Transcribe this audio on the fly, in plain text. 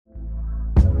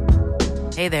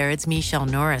Hey there, it's Michelle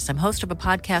Norris. I'm host of a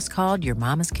podcast called Your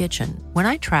Mama's Kitchen. When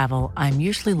I travel, I'm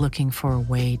usually looking for a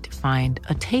way to find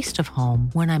a taste of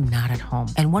home when I'm not at home.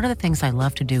 And one of the things I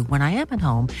love to do when I am at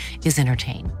home is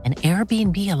entertain. And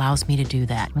Airbnb allows me to do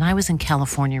that. When I was in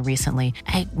California recently,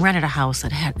 I rented a house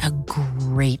that had a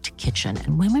great kitchen.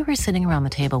 And when we were sitting around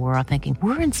the table, we were all thinking,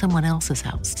 we're in someone else's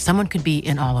house. Someone could be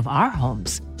in all of our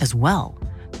homes as well.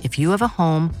 If you have a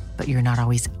home, but you're not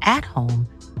always at home,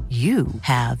 you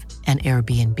have an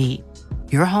Airbnb.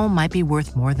 Your home might be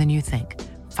worth more than you think.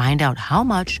 Find out how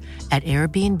much at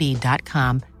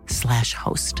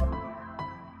airbnb.com/host.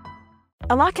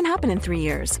 A lot can happen in 3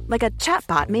 years, like a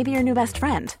chatbot may be your new best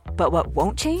friend. But what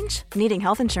won't change? Needing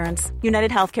health insurance.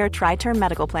 United Healthcare Tri-Term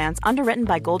Medical Plans, underwritten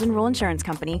by Golden Rule Insurance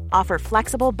Company, offer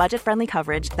flexible, budget-friendly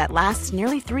coverage that lasts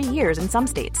nearly 3 years in some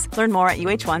states. Learn more at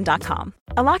uh1.com.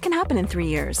 A lot can happen in 3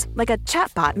 years, like a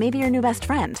chatbot may be your new best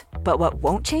friend. But what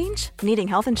won't change? Needing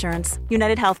health insurance.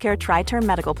 United Healthcare Tri-Term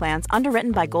Medical Plans,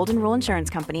 underwritten by Golden Rule Insurance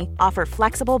Company, offer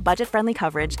flexible, budget-friendly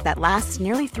coverage that lasts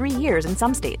nearly 3 years in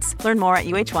some states. Learn more at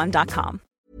uh1.com.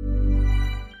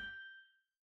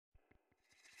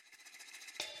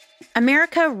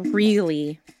 America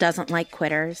really doesn't like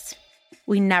quitters.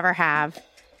 We never have.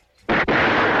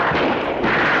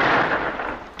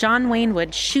 John Wayne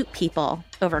would shoot people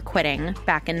over quitting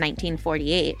back in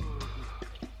 1948.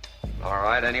 All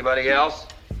right, anybody else?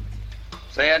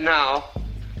 Say it now,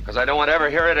 because I don't want to ever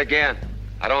hear it again.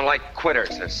 I don't like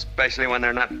quitters, especially when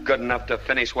they're not good enough to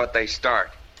finish what they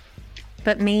start.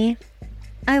 But me,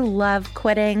 I love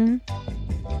quitting.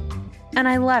 And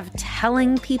I love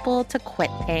telling people to quit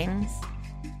things.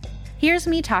 Here's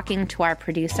me talking to our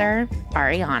producer,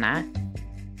 Ariana.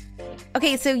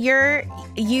 Okay, so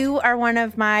you are one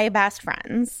of my best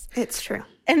friends. It's true.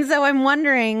 And so I'm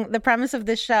wondering, the premise of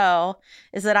this show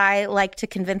is that I like to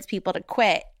convince people to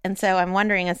quit. And so I'm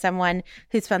wondering, as someone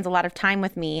who spends a lot of time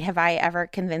with me, have I ever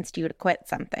convinced you to quit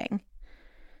something?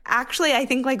 Actually, I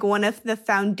think like one of the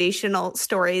foundational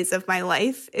stories of my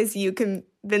life is you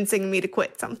convincing me to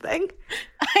quit something.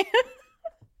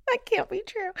 That can't be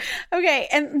true. Okay,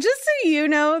 and just so you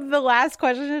know, the last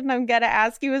question I'm going to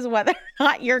ask you is whether or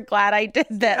not you're glad I did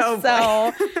this. Oh,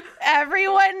 so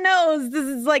everyone knows this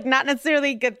is like not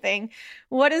necessarily a good thing.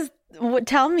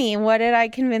 Tell me, what did I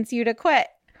convince you to quit?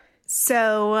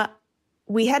 So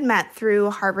we had met through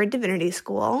Harvard Divinity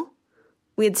School.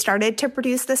 We had started to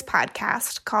produce this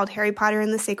podcast called Harry Potter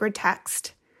and the Sacred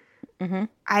Text. Mm-hmm.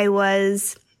 I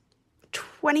was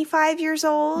 25 years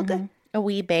old. Mm-hmm. A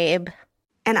wee babe.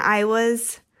 And I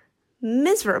was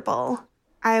miserable.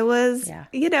 I was,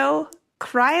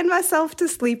 crying myself to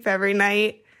sleep every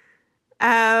night.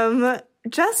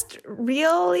 Just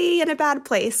really in a bad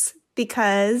place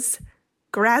because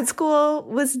grad school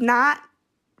was not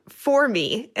for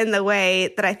me in the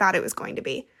way that I thought it was going to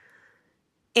be.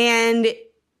 And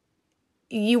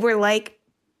you were like,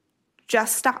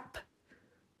 just stop.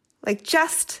 Like,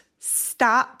 just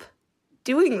stop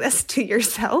doing this to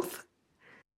yourself.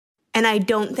 And I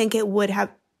don't think it would have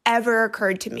ever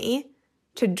occurred to me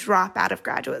to drop out of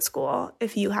graduate school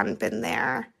if you hadn't been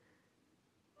there.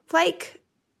 Like,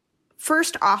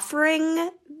 first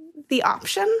offering the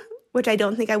option, which I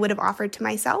don't think I would have offered to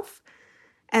myself.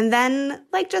 And then,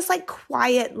 just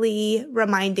quietly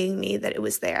reminding me that it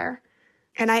was there.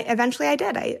 And eventually I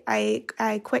did. I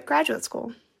quit graduate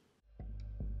school.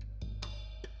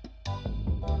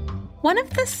 One of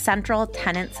the central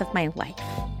tenets of my life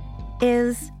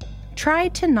is try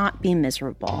to not be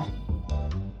miserable.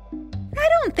 I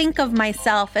don't think of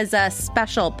myself as a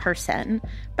special person,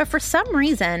 but for some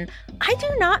reason, I do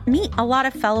not meet a lot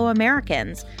of fellow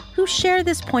Americans who share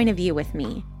this point of view with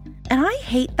me. And I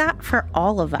hate that for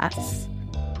all of us.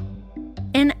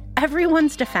 In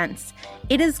everyone's defense,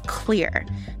 it is clear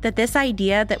that this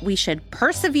idea that we should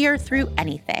persevere through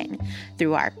anything,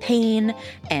 through our pain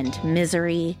and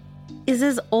misery, is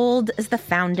as old as the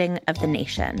founding of the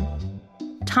nation.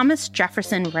 Thomas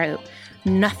Jefferson wrote,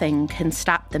 "Nothing can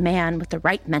stop the man with the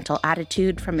right mental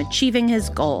attitude from achieving his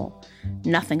goal.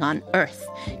 Nothing on earth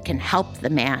can help the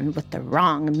man with the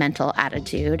wrong mental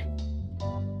attitude."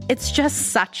 It's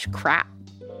just such crap.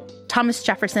 Thomas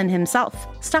Jefferson himself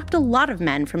stopped a lot of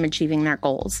men from achieving their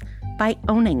goals by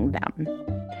owning them.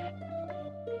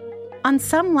 On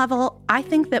some level, I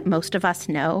think that most of us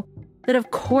know that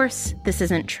of course this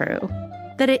isn't true.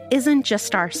 That it isn't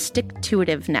just our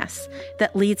stick-to-itiveness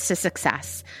that leads to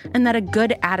success, and that a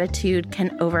good attitude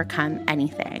can overcome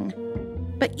anything.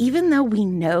 But even though we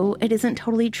know it isn't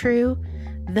totally true,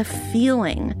 the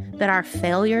feeling that our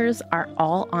failures are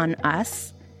all on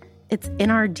us, it's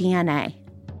in our DNA.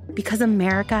 Because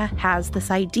America has this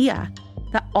idea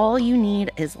that all you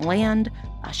need is land,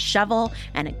 a shovel,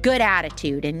 and a good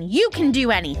attitude, and you can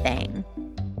do anything.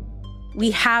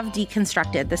 We have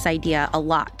deconstructed this idea a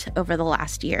lot over the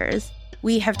last years.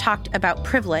 We have talked about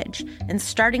privilege and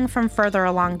starting from further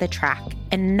along the track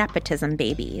and nepotism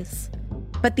babies.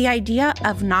 But the idea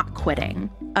of not quitting,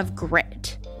 of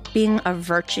grit, being a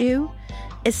virtue,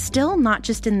 is still not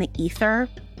just in the ether,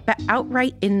 but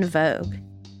outright in vogue.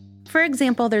 For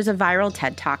example, there's a viral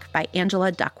TED Talk by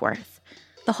Angela Duckworth.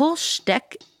 The whole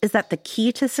shtick is that the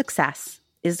key to success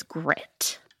is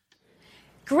grit.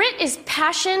 Grit is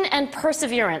passion and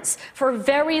perseverance for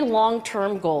very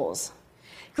long-term goals.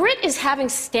 Grit is having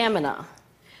stamina.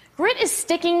 Grit is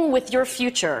sticking with your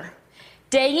future,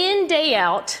 day in, day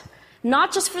out,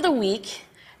 not just for the week,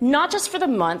 not just for the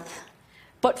month,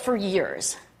 but for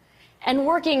years, and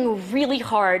working really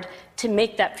hard to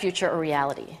make that future a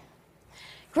reality.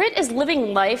 Grit is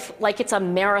living life like it's a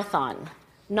marathon,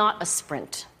 not a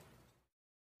sprint.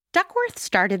 Duckworth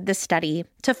started this study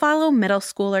to follow middle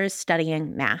schoolers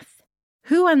studying math.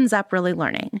 Who ends up really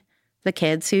learning? The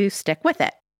kids who stick with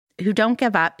it, who don't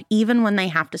give up even when they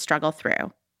have to struggle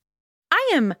through.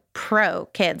 I am pro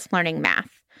kids learning math.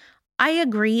 I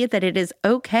agree that it is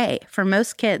okay for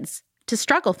most kids to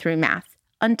struggle through math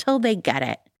until they get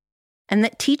it, and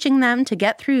that teaching them to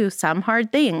get through some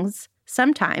hard things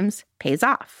sometimes pays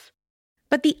off.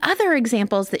 But the other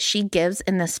examples that she gives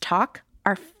in this talk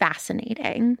are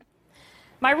fascinating.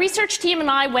 My research team and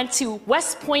I went to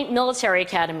West Point Military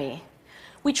Academy.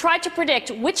 We tried to predict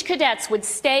which cadets would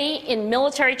stay in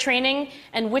military training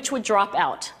and which would drop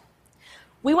out.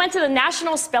 We went to the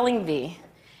National Spelling Bee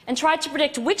and tried to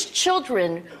predict which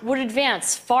children would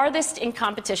advance farthest in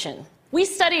competition. We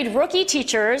studied rookie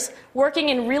teachers working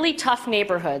in really tough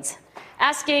neighborhoods,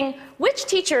 asking which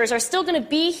teachers are still going to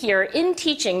be here in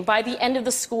teaching by the end of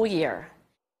the school year.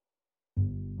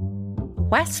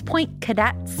 West Point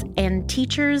cadets and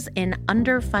teachers in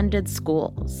underfunded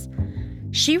schools.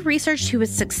 She researched who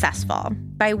was successful,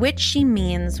 by which she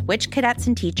means which cadets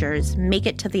and teachers make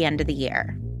it to the end of the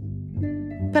year.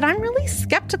 But I'm really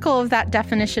skeptical of that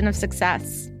definition of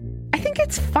success. I think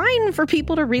it's fine for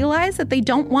people to realize that they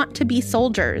don't want to be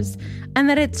soldiers and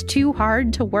that it's too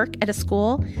hard to work at a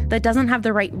school that doesn't have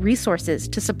the right resources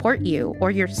to support you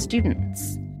or your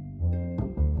students.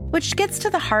 Which gets to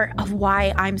the heart of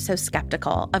why I'm so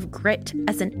skeptical of grit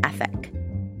as an ethic.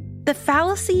 The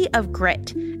fallacy of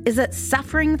grit is that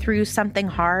suffering through something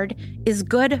hard is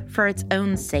good for its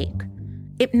own sake.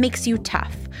 It makes you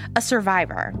tough, a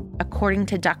survivor, according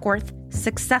to Duckworth,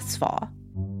 successful.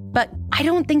 But I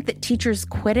don't think that teachers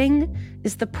quitting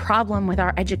is the problem with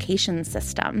our education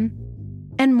system.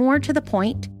 And more to the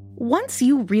point, once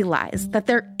you realize that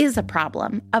there is a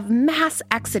problem of mass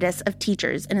exodus of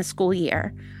teachers in a school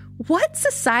year, what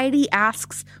society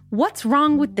asks, what's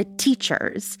wrong with the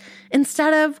teachers,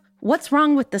 instead of what's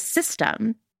wrong with the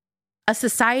system? A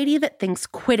society that thinks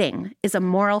quitting is a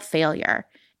moral failure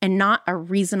and not a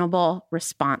reasonable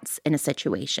response in a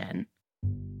situation.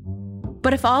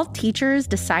 But if all teachers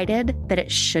decided that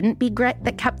it shouldn't be grit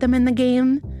that kept them in the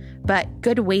game, but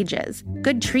good wages,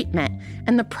 good treatment,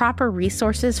 and the proper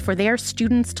resources for their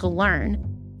students to learn,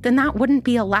 then that wouldn't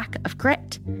be a lack of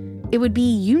grit. It would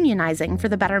be unionizing for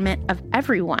the betterment of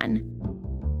everyone.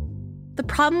 The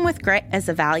problem with grit as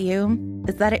a value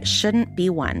is that it shouldn't be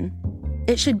one.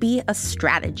 It should be a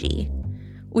strategy.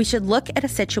 We should look at a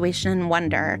situation and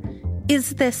wonder,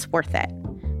 is this worth it?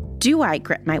 Do I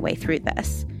grit my way through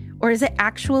this? Or is it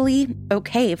actually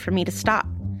okay for me to stop?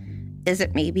 Is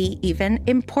it maybe even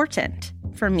important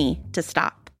for me to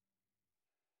stop?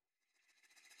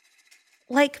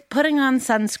 Like putting on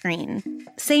sunscreen.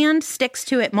 Sand sticks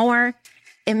to it more.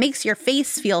 It makes your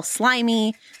face feel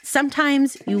slimy.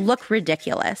 Sometimes you look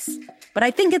ridiculous. But I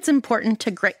think it's important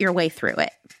to grit your way through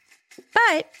it.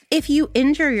 But if you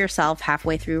injure yourself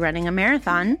halfway through running a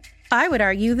marathon, I would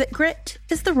argue that grit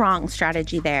is the wrong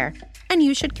strategy there, and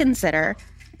you should consider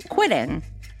quitting.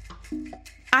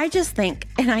 I just think,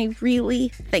 and I really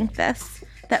think this,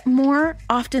 that more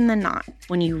often than not,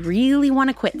 when you really want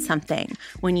to quit something,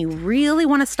 when you really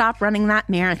want to stop running that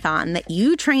marathon that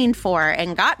you trained for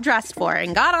and got dressed for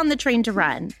and got on the train to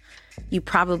run, you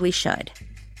probably should.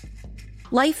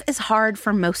 Life is hard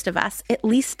for most of us, at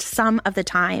least some of the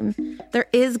time. There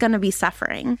is going to be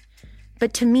suffering.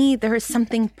 But to me, there is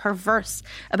something perverse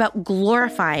about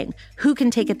glorifying who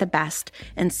can take it the best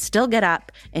and still get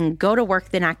up and go to work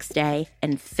the next day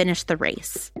and finish the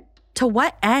race. To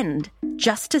what end?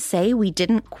 Just to say we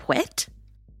didn't quit?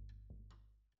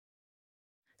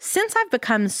 Since I've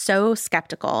become so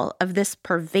skeptical of this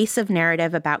pervasive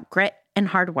narrative about grit and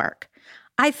hard work,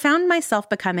 I found myself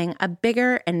becoming a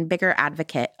bigger and bigger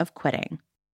advocate of quitting.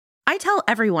 I tell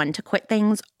everyone to quit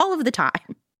things all of the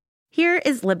time. Here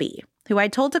is Libby, who I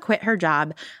told to quit her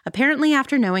job, apparently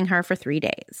after knowing her for 3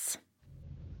 days.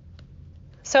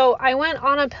 So I went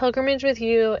on a pilgrimage with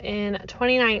you in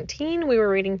 2019. We were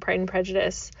reading Pride and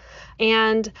Prejudice.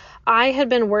 And I had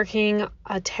been working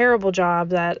a terrible job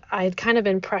that I had kind of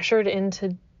been pressured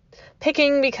into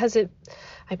picking because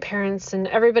my parents and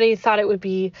everybody thought it would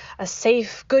be a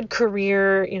safe, good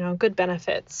career, good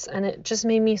benefits. And it just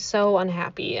made me so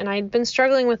unhappy. And I'd been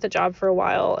struggling with the job for a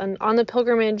while. And on the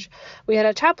pilgrimage, we had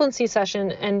a chaplaincy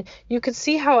session, and you could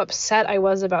see how upset I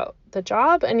was about the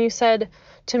job. And you said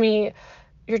to me,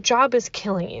 your job is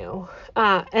killing you.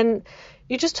 And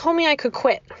you just told me I could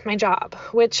quit my job,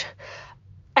 which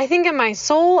I think in my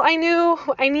soul I knew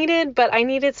I needed, but I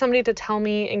needed somebody to tell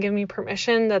me and give me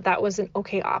permission that was an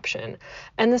okay option.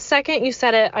 And the second you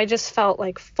said it, I just felt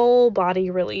like full body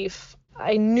relief.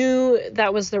 I knew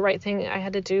that was the right thing I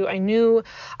had to do. I knew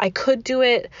I could do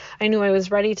it. I knew I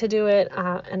was ready to do it.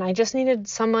 And I just needed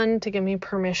someone to give me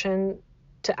permission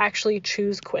to actually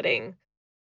choose quitting.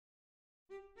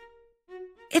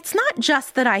 It's not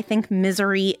just that I think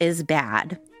misery is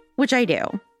bad, which I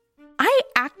do. I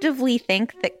actively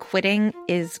think that quitting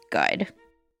is good.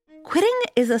 Quitting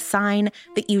is a sign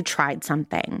that you tried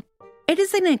something. It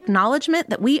is an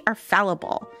acknowledgement that we are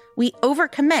fallible. We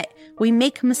overcommit. We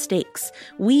make mistakes.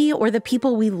 We or the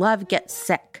people we love get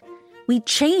sick. We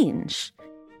change.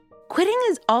 Quitting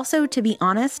is also, to be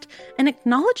honest, an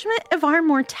acknowledgement of our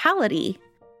mortality.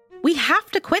 We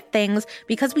have to quit things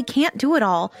because we can't do it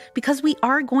all, because we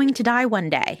are going to die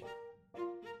one day.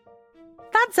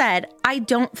 That said, I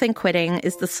don't think quitting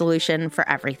is the solution for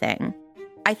everything.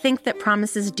 I think that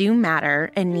promises do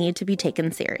matter and need to be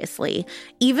taken seriously,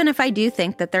 even if I do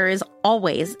think that there is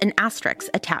always an asterisk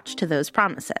attached to those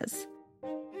promises.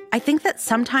 I think that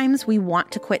sometimes we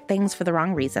want to quit things for the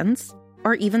wrong reasons,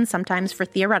 or even sometimes for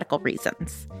theoretical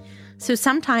reasons. So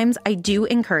sometimes I do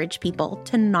encourage people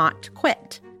to not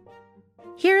quit.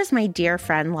 Here is my dear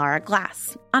friend Laura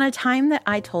Glass on a time that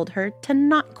I told her to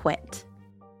not quit.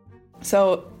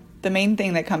 So the main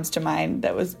thing that comes to mind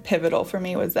that was pivotal for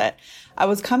me was that I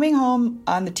was coming home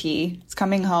on the T. I was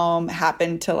coming home,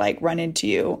 happened to run into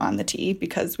you on the T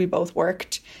because we both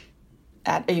worked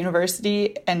at a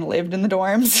university and lived in the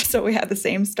dorms. So we had the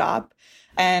same stop.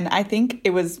 And I think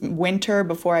it was winter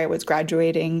before I was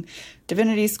graduating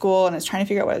divinity school, and I was trying to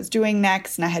figure out what I was doing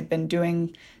next. And I had been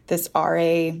doing this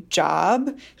RA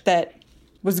job that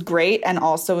was great and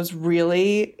also was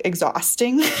really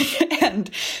exhausting. And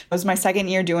it was my second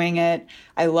year doing it.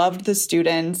 I loved the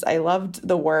students. I loved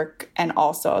the work. And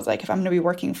also I was like, if I'm going to be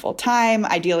working full time,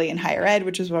 ideally in higher ed,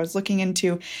 which is what I was looking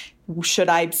into, should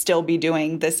I still be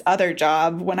doing this other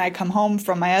job when I come home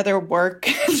from my other work?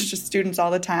 It's just students all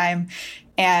the time.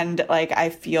 And I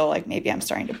feel like maybe I'm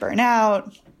starting to burn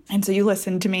out. And so you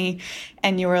listened to me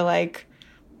and you were like,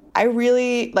 I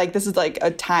really this is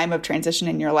a time of transition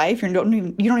in your life. You don't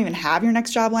even have your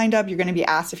next job lined up. You're going to be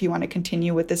asked if you want to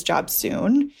continue with this job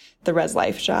soon, the Res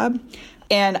Life job.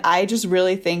 And I just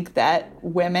really think that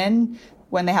women,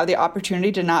 when they have the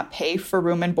opportunity to not pay for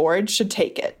room and board, should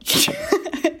take it.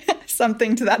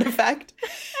 Something to that effect.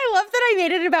 I love that I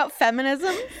made it about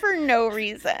feminism for no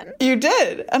reason. You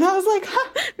did. And I was like,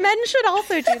 Men should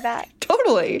also do that.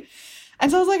 Totally. And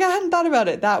so I was like, I hadn't thought about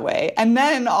it that way. And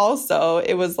then also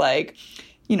it was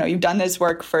you've done this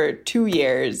work for 2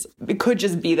 years. It could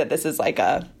just be that this is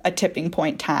a tipping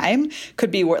point time. Could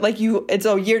be it's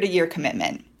a year-to-year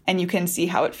commitment. And you can see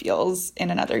how it feels in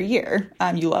another year.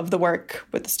 You love the work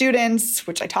with the students,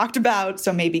 which I talked about.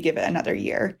 So maybe give it another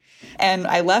year. And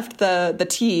I left the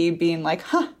T being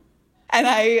And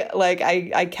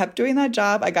I kept doing that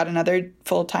job. I got another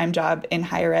full-time job in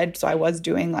higher ed. So I was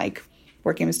doing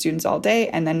working with students all day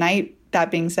and the night. That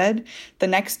being said, the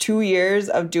next 2 years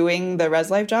of doing the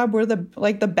Res Life job were the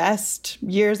best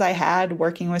years I had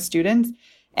working with students.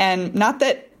 And not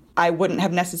that I wouldn't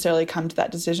have necessarily come to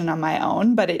that decision on my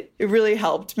own, but it really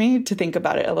helped me to think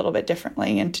about it a little bit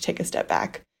differently and to take a step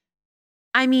back.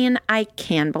 I mean, I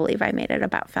can believe I made it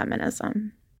about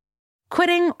feminism.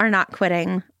 Quitting or not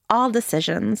quitting, all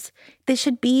decisions, they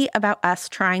should be about us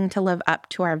trying to live up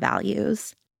to our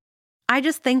values. I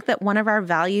just think that one of our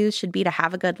values should be to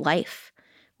have a good life,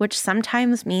 which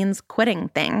sometimes means quitting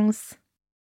things.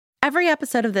 Every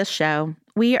episode of this show,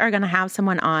 we are going to have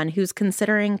someone on who's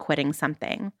considering quitting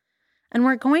something. And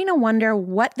we're going to wonder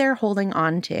what they're holding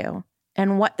on to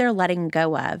and what they're letting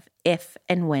go of if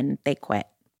and when they quit.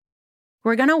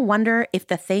 We're going to wonder if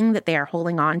the thing that they are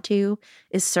holding on to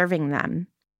is serving them.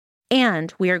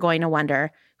 And we are going to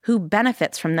wonder who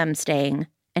benefits from them staying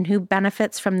and who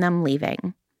benefits from them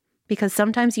leaving. Because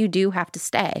sometimes you do have to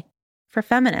stay for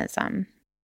feminism.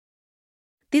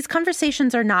 These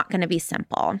conversations are not going to be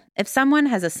simple. If someone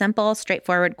has a simple,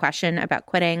 straightforward question about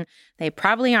quitting, they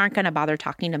probably aren't going to bother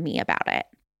talking to me about it.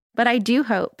 But I do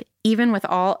hope, even with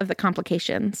all of the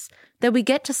complications, that we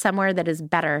get to somewhere that is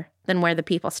better than where the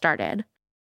people started.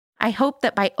 I hope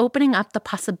that by opening up the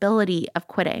possibility of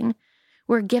quitting,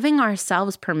 we're giving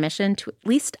ourselves permission to at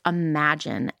least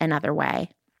imagine another way,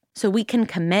 so we can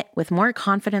commit with more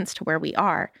confidence to where we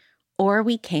are, or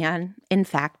we can, in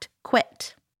fact,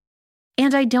 quit.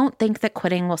 And I don't think that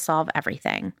quitting will solve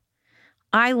everything.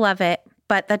 I love it,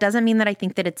 but that doesn't mean that I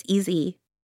think that it's easy.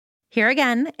 Here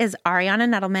again is Ariana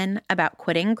Nettleman about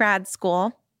quitting grad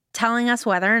school, telling us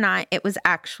whether or not it was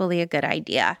actually a good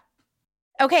idea.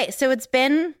 Okay, so it's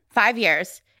been 5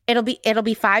 years. It'll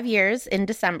be 5 years in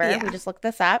December. Yeah. We just looked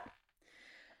this up.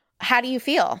 How do you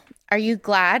feel? Are you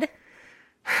glad?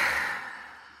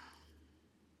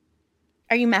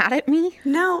 Are you mad at me?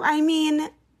 No, I mean,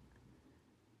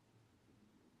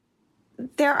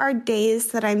 there are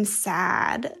days that I'm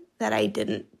sad that I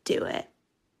didn't do it.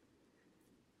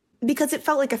 Because it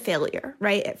felt like a failure,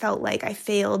 right? It felt like I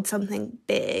failed something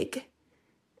big.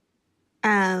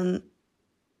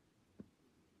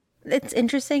 It's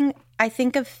interesting. I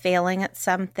think of failing at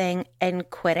something and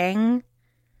quitting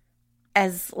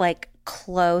as like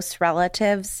close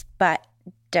relatives, but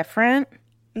different.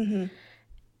 Mm-hmm.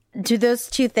 Do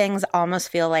those two things almost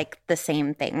feel like the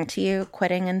same thing to you,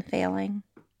 quitting and failing?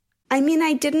 I mean,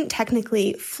 I didn't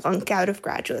technically flunk out of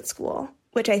graduate school,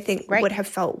 which I think would have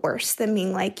felt worse than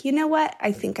being like, you know what,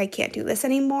 I think I can't do this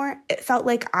anymore. It felt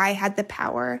like I had the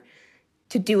power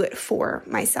to do it for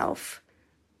myself.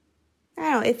 I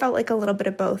don't know, it felt like a little bit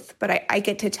of both, but I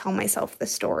get to tell myself the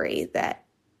story that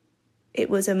it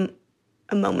was a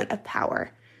moment of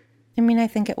power. I mean, I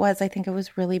think it was. I think it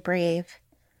was really brave.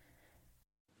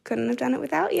 Couldn't have done it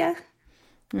without you.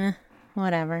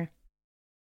 Whatever.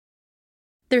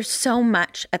 There's so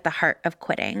much at the heart of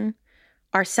quitting.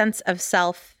 Our sense of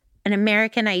self, an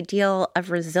American ideal of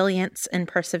resilience and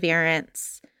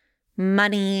perseverance,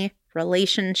 money,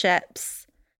 relationships.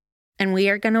 And we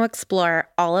are going to explore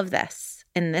all of this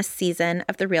in this season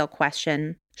of The Real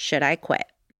Question, Should I Quit?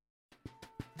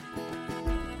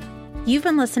 You've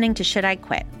been listening to Should I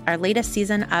Quit, our latest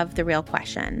season of The Real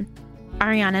Question.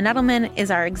 Ariana Nettleman is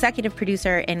our executive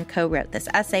producer and co-wrote this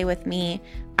essay with me.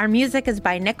 Our music is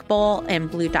by Nick Bowl and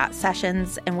Blue Dot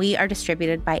Sessions, and we are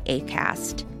distributed by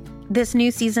Acast. This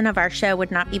new season of our show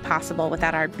would not be possible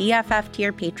without our BFF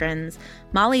tier patrons,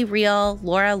 Molly Reel,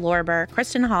 Laura Lorber,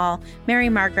 Kristen Hall, Mary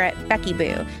Margaret, Becky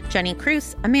Boo, Jenny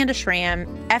Cruz, Amanda Schramm,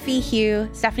 Effie Hugh,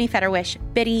 Stephanie Federwish,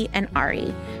 Biddy, and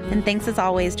Ari. And thanks as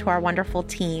always to our wonderful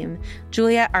team,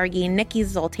 Julia Argy, Nikki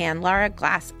Zoltan, Laura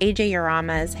Glass, AJ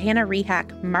Uramas, Hannah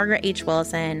Rehak, Margaret H.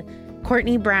 Willison,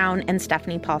 Courtney Brown, and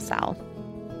Stephanie Paulsell.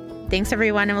 Thanks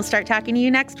everyone, and we'll start talking to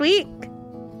you next week.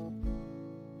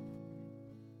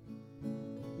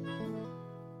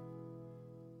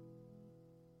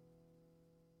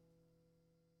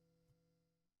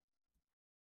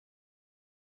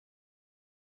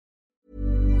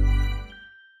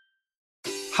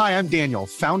 Hi, I'm Daniel,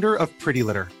 founder of Pretty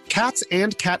Litter. Cats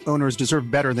and cat owners deserve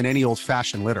better than any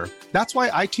old-fashioned litter. That's why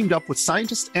I teamed up with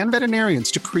scientists and veterinarians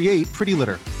to create Pretty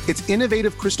Litter. Its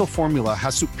innovative crystal formula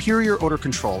has superior odor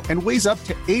control and weighs up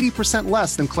to 80%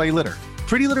 less than clay litter.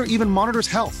 Pretty Litter even monitors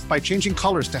health by changing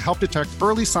colors to help detect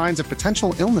early signs of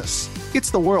potential illness.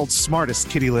 It's the world's smartest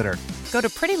kitty litter. Go to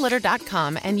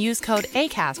prettylitter.com and use code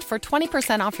ACAST for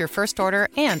 20% off your first order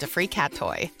and a free cat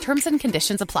toy. Terms and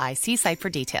conditions apply. See site for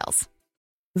details.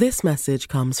 This message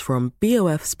comes from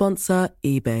BOF sponsor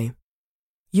eBay.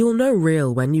 You'll know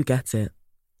real when you get it.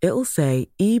 It'll say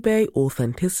eBay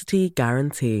Authenticity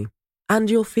Guarantee. And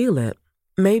you'll feel it.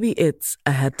 Maybe it's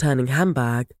a head-turning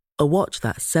handbag, a watch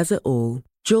that says it all,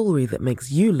 jewelry that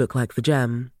makes you look like the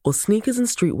gem, or sneakers and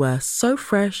streetwear so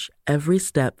fresh every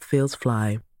step feels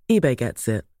fly. eBay gets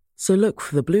it. So look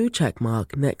for the blue check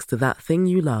mark next to that thing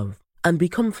you love. And be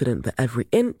confident that every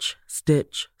inch,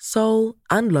 stitch, sole,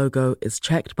 and logo is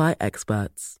checked by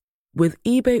experts. With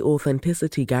eBay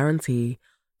Authenticity Guarantee,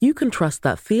 you can trust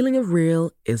that feeling of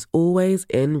real is always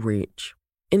in reach.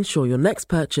 Ensure your next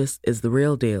purchase is the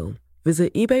real deal.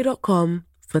 Visit eBay.com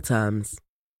for terms.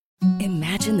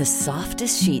 Imagine the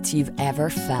softest sheets you've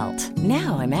ever felt.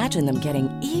 Now imagine them getting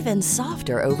even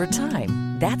softer over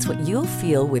time. That's what you'll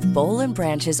feel with Boll &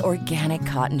 Branch's organic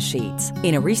cotton sheets.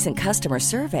 In a recent customer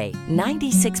survey,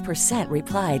 96%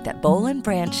 replied that Boll &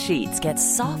 Branch sheets get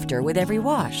softer with every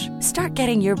wash. Start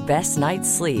getting your best night's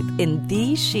sleep in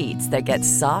these sheets that get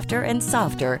softer and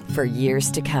softer for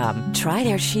years to come. Try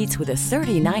their sheets with a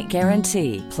 30-night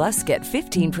guarantee. Plus, get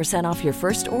 15% off your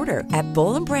first order at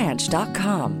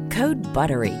bollandbranch.com. Code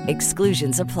BUTTERY.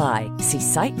 Exclusions apply. See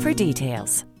site for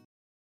details.